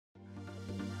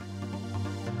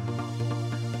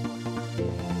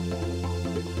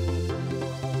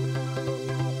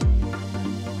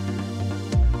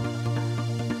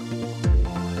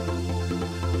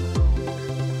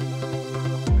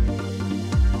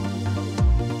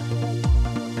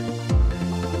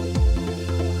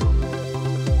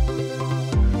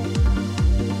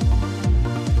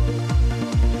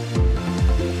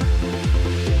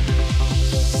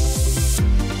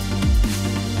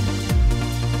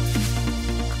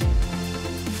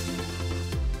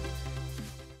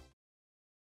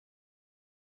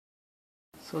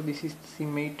So this is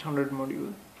SIM800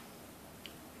 module.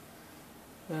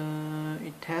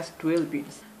 It has 12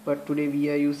 pins, but today we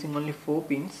are using only 4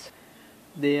 pins.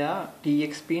 They are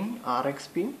TX pin, RX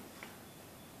pin,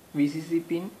 VCC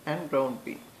pin and ground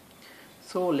pin.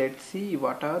 So let's see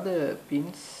what are the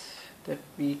pins that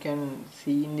we can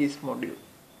see in this module.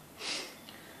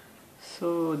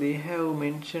 So they have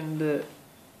mentioned the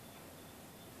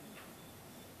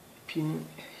pin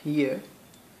here: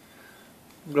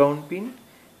 ground pin,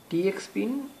 TX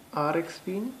pin, RX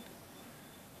pin,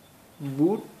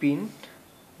 boot pin,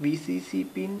 VCC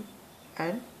pin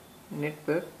and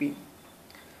network pin.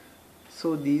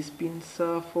 So these pins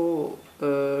are for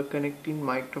connecting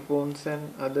microphones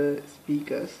and other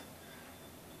speakers.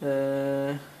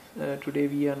 Today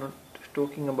we are not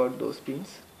talking about those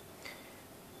pins.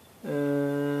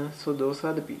 So those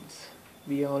are the pins.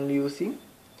 We are only using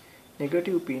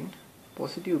negative pin,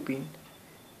 positive pin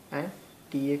and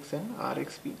TX and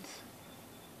RX pins.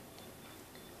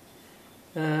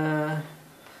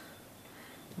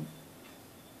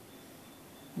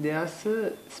 There's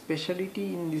a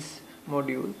specialty in this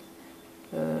module.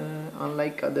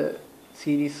 Unlike other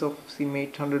series of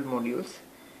SIM800 modules,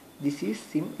 this is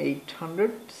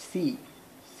SIM800C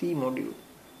module.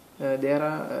 There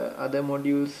are other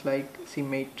modules like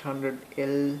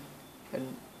SIM800L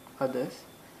and others.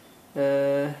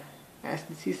 As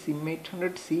this is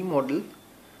SIM800C model,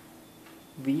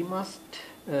 we must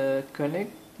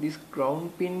connect this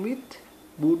ground pin with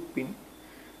boot pin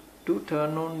to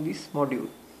turn on this module.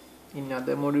 In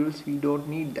other modules we don't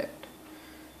need that.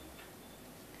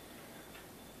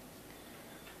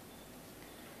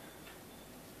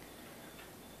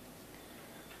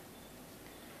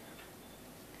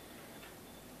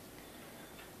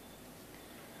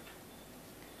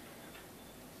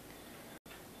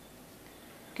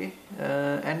 Okay,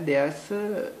 and there's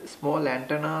a small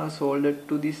antenna soldered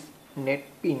to this net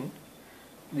pin.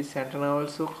 This antenna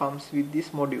also comes with this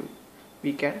module.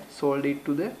 We can solder it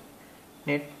to the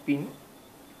net pin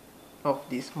of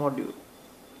this module.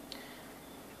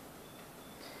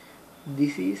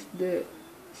 This is the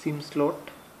SIM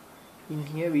slot. In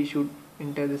here we should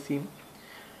enter the SIM.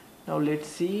 Now let's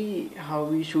see how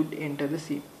we should enter the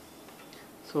SIM.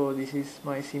 So this is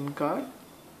my SIM card,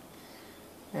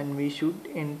 and we should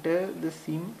enter the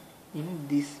SIM in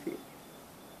this way.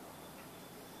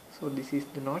 So this is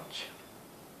the notch.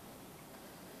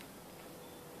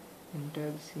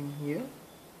 Enter the SIM here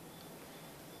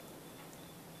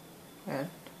and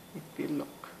it will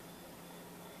lock.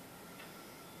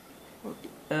 Okay.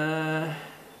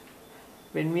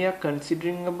 When we are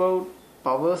considering about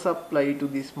power supply to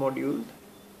this module,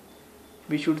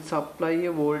 we should supply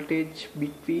a voltage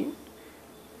between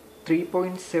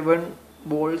 3.7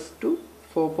 volts to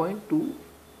 4.2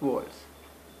 volts.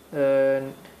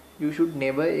 You should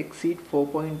never exceed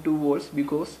 4.2 volts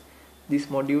because this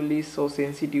module is so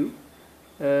sensitive,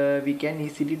 we can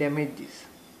easily damage this.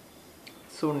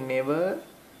 So never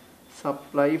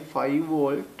supply 5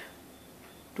 volt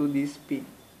to this pin,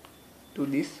 to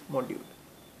this module.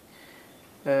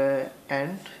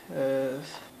 And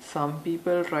some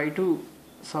people try to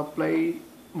supply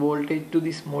voltage to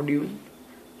this module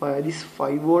via this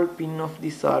 5 volt pin of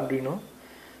this Arduino.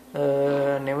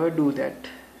 Never do that.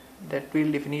 That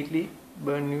will definitely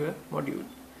burn your module.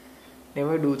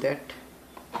 Never do that.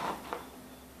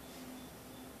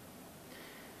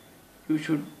 You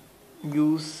should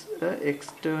use an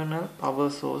external power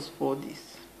source for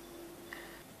this.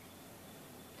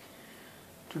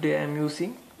 Today I am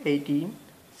using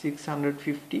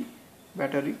 18650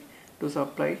 battery to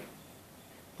supply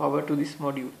power to this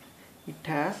module. It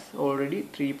has already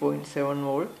 3.7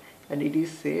 volt and it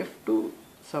is safe to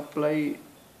supply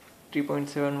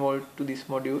 3.7 volt to this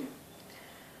module.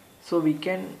 So we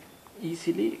can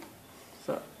easily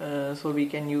we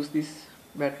can use this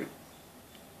battery.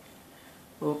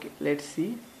 Okay, let's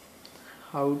see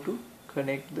how to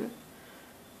connect the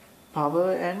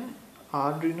power and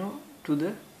Arduino to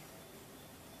the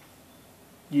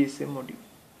GSM module.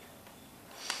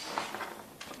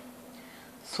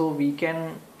 So we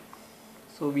can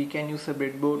use a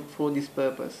breadboard for this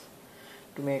purpose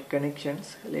to make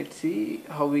connections. Let's see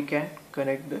how we can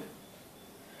connect the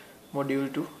module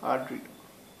to Arduino.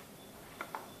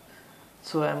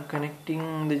 So I am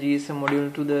connecting the GSM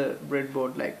module to the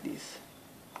breadboard like this.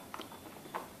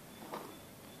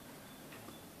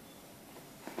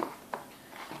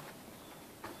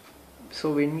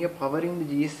 So when we are powering the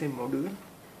GSM module,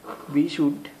 we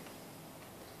should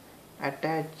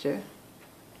attach a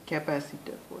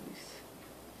capacitor for this.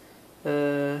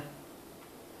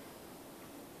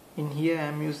 In here I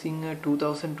am using a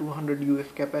 2200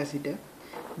 UF capacitor.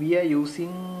 we are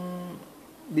using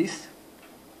this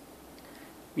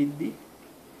with the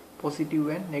positive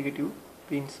and negative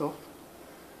pins of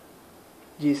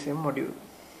GSM module.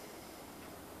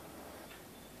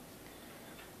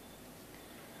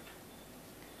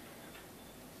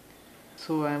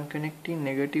 So I am connecting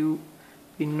negative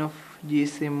pin of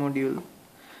GSM module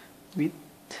with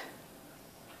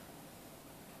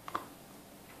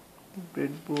the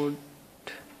breadboard,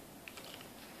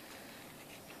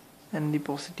 and the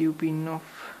positive pin of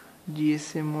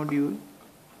GSM module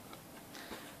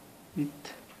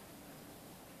with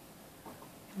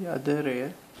the other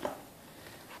rail,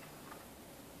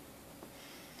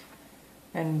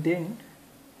 and then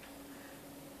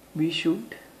we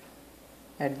should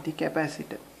add the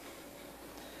capacitor,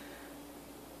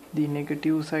 the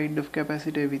negative side of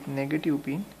capacitor with negative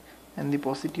pin and the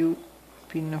positive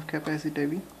pin of capacitor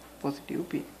with positive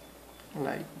pin,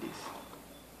 like this.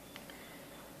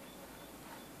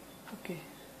 Okay,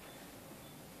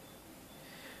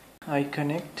 I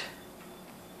connect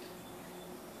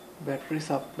battery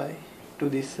supply to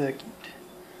this circuit.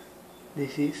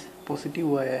 This is positive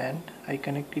wire and I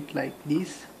connect it like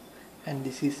this, and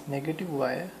this is negative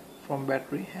wire from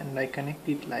battery and I connect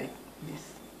it like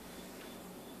this.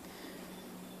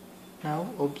 Now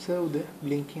observe the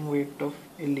blinking rate of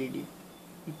LED.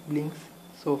 It blinks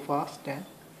so fast, and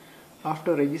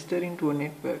after registering to a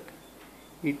network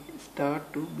it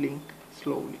starts to blink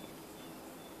slowly.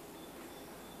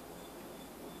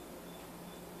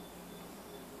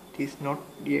 It is not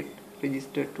yet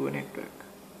registered to a network.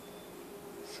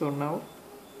 So now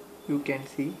you can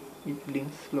see it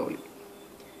blinks slowly.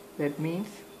 That means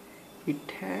it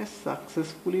has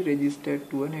successfully registered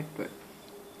to a network.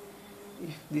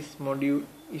 If this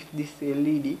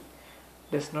LED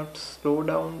does not slow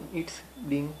down its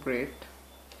blink rate,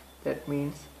 that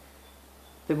means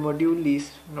the module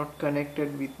is not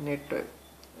connected with network.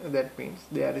 That means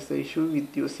there is an issue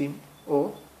with your SIM,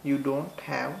 or you don't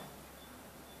have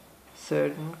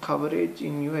certain coverage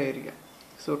in your area.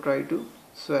 So try to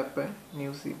swap a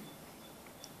new SIM.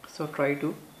 So try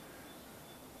to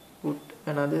put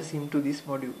another SIM to this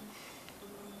module.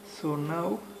 So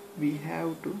now we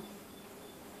have to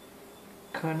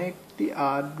connect the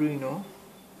Arduino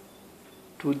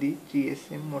to the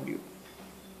GSM module.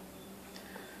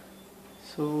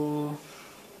 So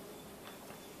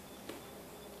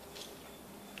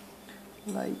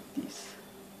like this,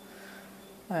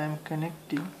 I am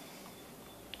connecting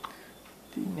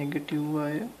the negative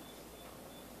wire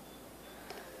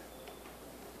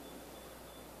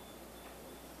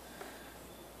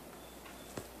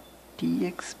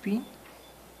TX pin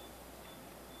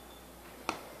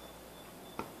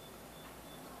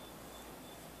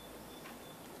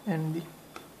and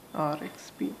the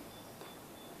RX pin.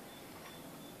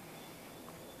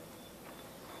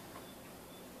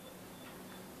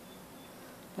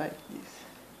 Like this,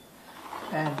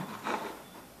 and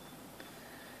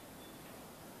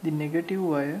the negative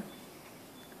wire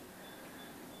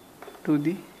to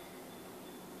the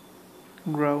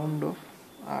ground of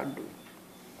Arduino,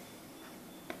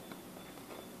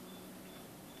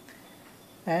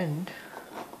 and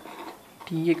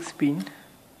TX pin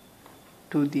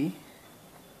to the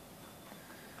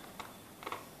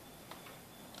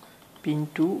pin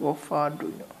 2 of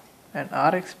Arduino, and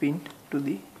RX pin to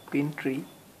the pin 3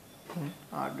 in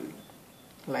Arduino,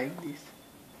 like this.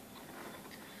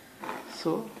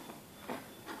 So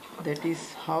that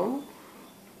is how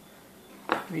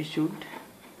we should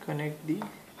make the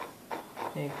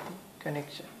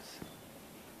connection.